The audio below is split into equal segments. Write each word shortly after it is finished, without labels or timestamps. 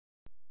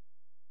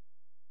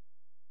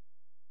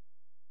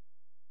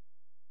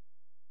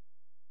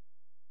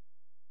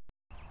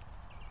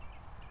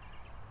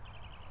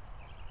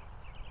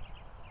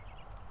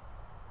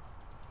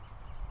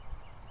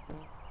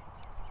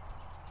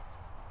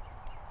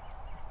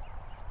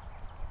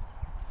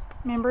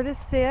Remember to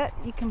sit.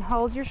 You can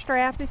hold your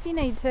strap if you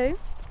need to.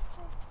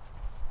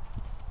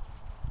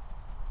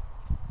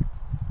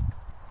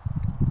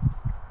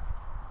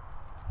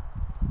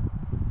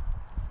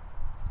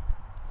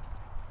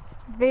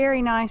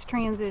 Very nice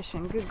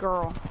transition. Good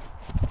girl.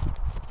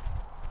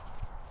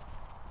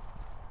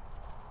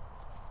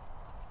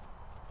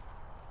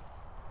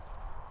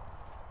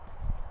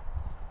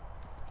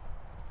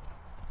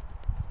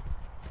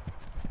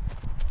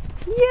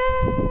 Yay!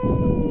 I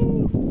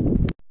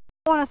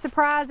don't want to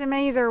surprise him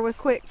either with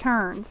quick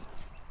turns.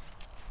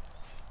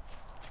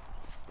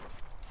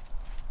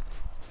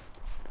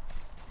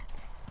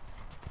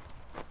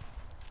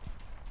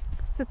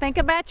 So think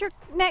about your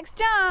next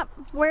jump.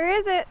 Where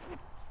is it?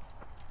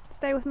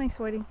 Stay with me,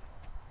 sweetie.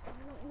 I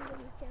don't know what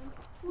he's doing.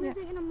 When is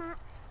it gonna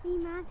be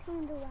my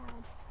turn to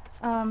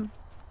ride?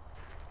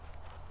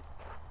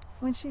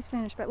 When she's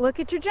finished. But look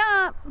at your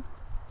jump.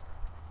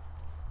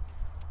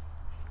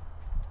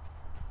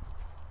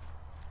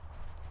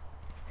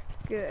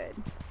 Good.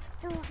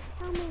 So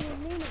how many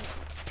minutes?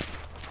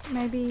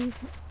 Maybe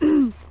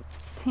 10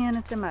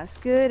 at the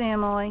most. Good,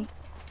 Emily.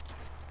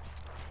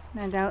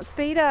 Now don't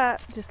speed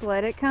up. Just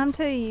let it come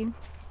to you.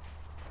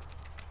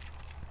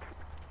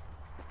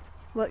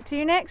 Look to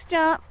your next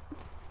jump.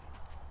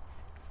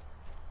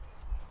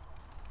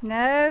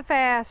 No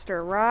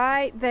faster.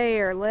 Right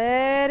there.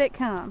 Let it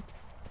come.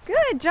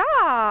 Good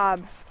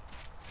job.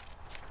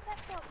 That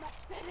felt much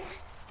better.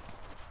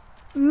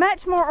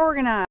 Much more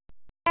organized.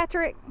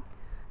 Patrick,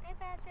 Hey,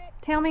 Patrick.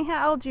 tell me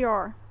how old you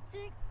are.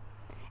 6.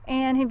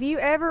 And have you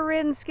ever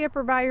ridden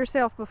Skipper by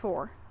yourself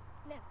before?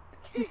 No.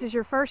 This is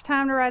your first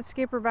time to ride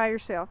Skipper by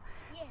yourself.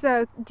 Yes.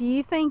 So do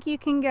you think you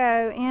can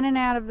go in and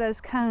out of those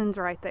cones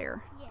right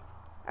there? Yes.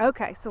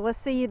 Okay, so let's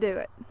see you do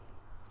it.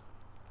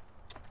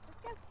 Let's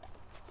go.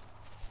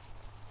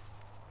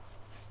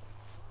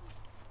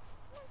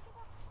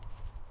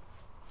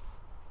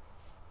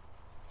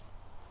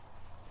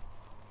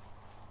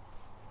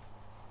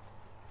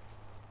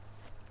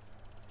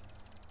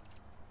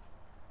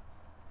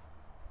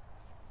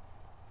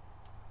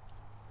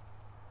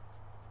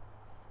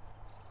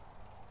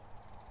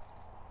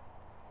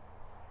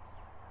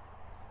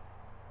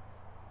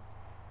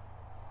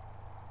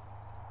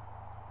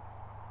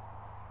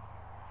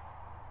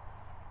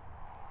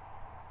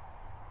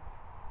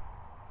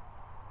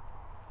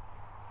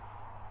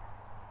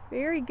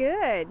 Very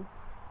good.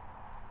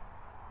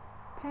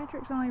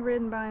 Patrick's only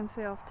ridden by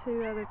himself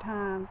 2 other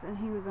times, and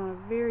he was on a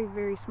very,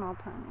 very small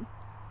pony.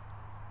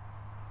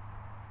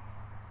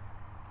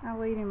 I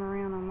lead him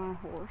around on my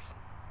horse.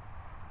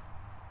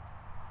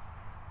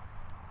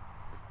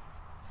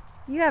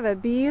 You have a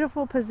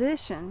beautiful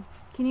position.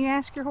 Can you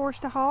ask your horse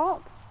to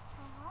halt?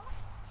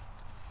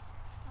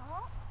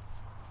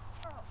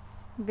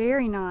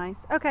 Very nice.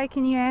 Okay,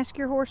 can you ask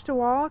your horse to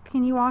walk?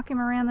 Can you walk him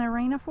around the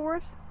arena for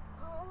us?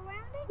 All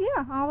around it?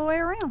 Yeah, all the way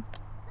around.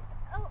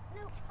 Oh,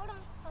 no, hold on.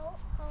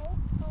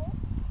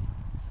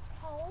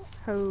 Hold.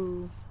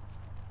 Oh.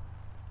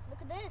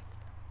 Look at this.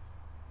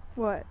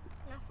 What?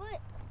 My foot.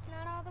 It's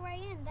not all the way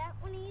in. That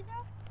one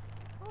either.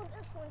 Oh,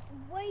 this one's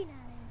way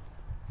not in.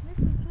 This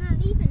one's not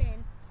even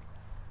in.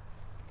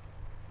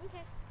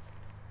 Okay.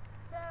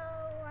 So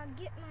I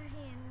get my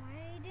hand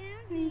way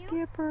down Hey, here.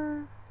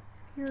 Skipper.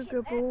 You're a Get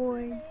good that foot boy.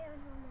 there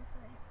and hold this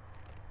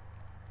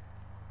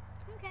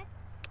way. Okay.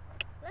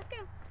 Let's go.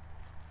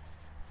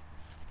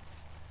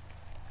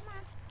 Come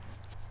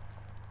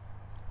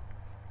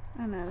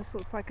on. I know, this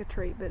looks like a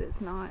treat, but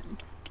it's not.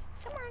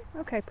 Come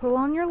on. Okay, pull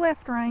on your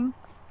left rein.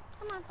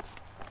 Come on.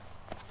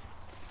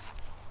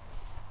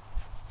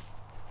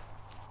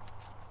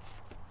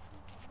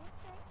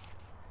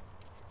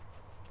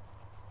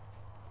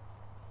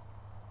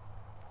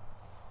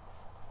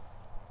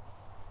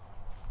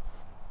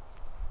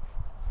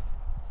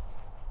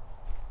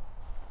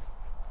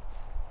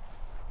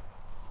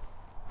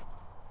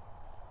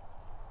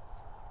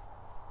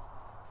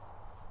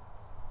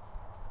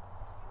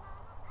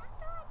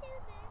 After I do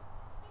this,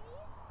 can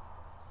you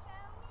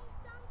show me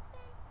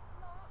something?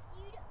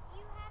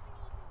 You haven't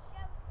even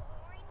showed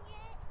Lauren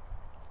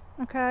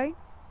yet. Okay,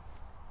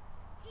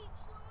 Teach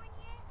Lauren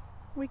yet?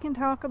 we can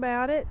talk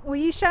about it. Will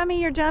you show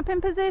me your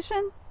jumping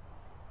position?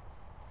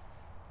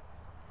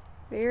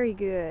 Very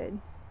good.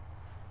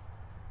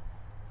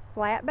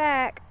 Flat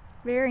back.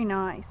 Very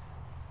nice.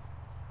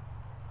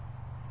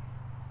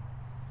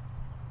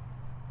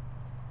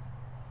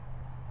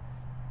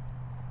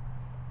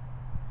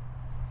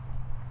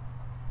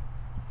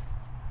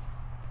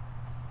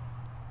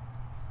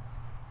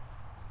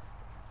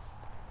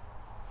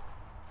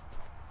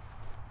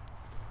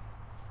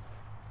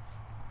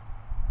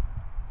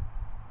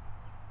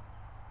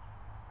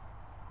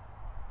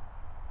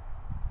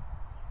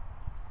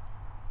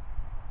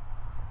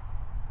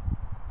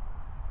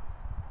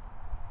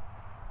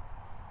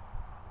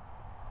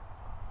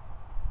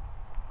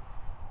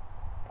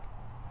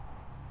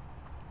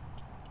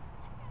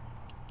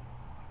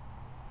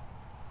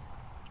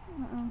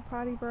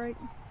 Potty break.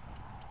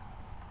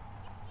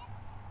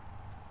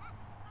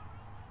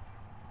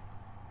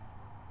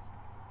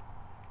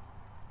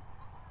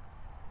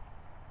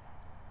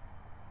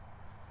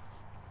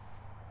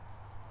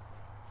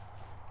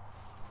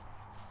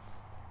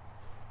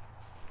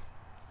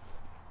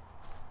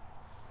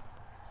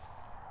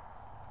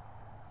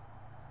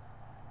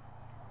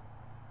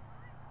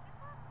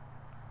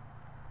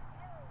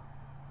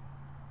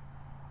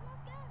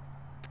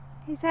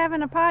 He's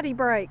having a potty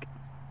break.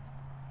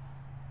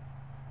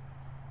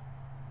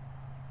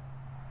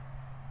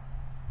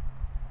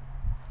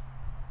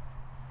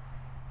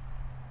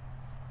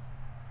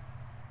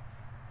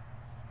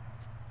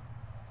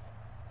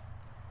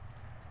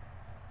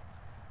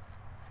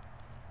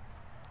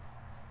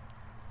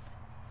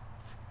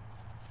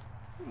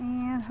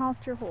 And halt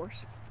your horse.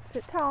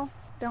 Sit tall.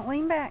 Don't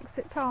lean back.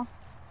 Sit tall.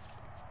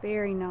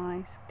 Very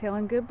nice. Tell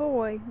him good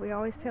boy. We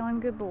always tell him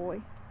good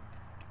boy.